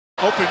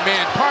Open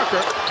man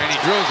Parker, and he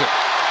drills it.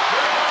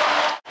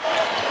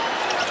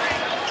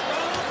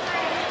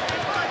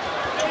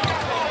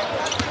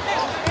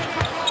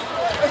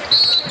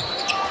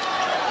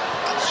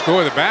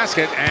 Score the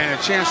basket and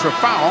a chance for a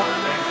foul.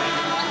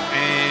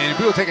 And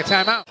we'll take a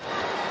timeout.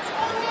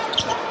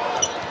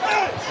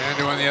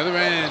 Sando on the other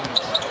end.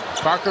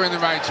 Parker in the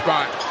right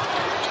spot.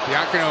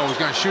 Diacono was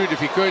going to shoot if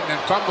he could and then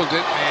fumbled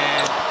it.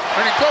 And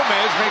Ernie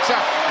Gomez makes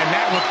up. And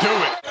that will do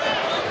it.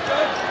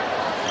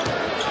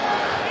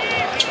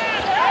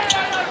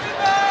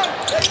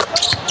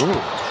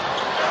 Ooh.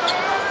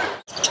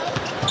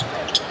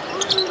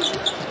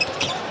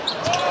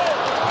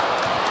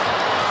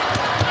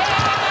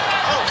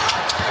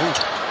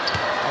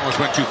 Almost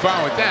went too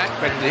far with that,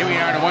 but here we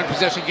are in a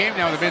one-possession game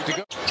now with a minute to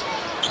go.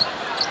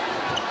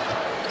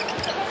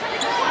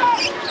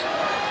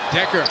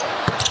 Decker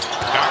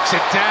knocks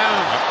it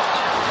down.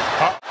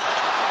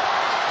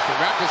 The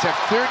Raptors have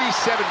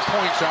 37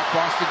 points off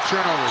Boston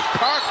turnovers.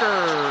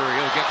 Parker,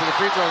 he'll get to the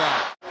free throw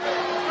line.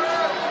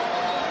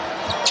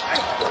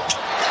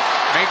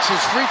 Makes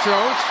his free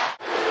throws.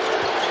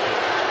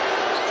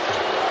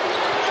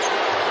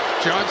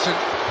 Johnson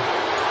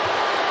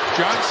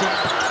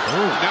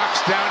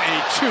knocks down a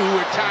 2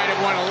 and tied at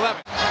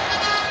 111.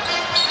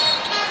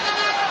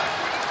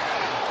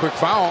 Quick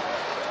foul.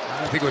 I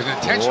don't think it was an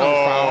intentional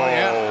foul.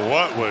 Yeah.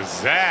 What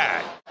was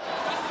that?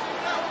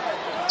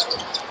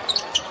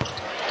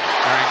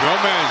 Aaron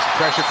Gomez,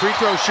 pressure free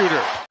throw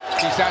shooter.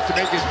 He's out to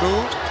make his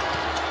move.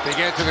 They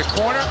get it to the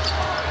corner.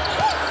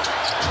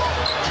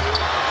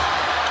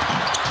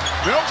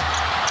 Nope.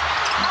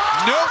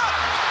 Nope.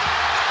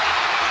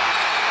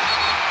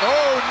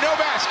 Oh, no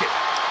basket.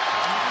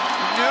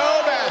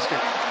 No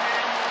basket.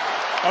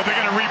 Oh, they're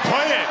going to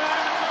replay it.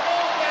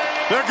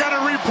 They're going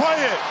to replay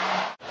it.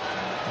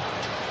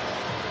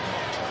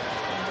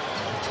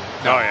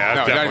 No, yeah,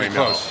 no, definitely not even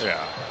close.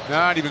 Yeah.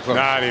 Not even close.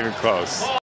 Not even close.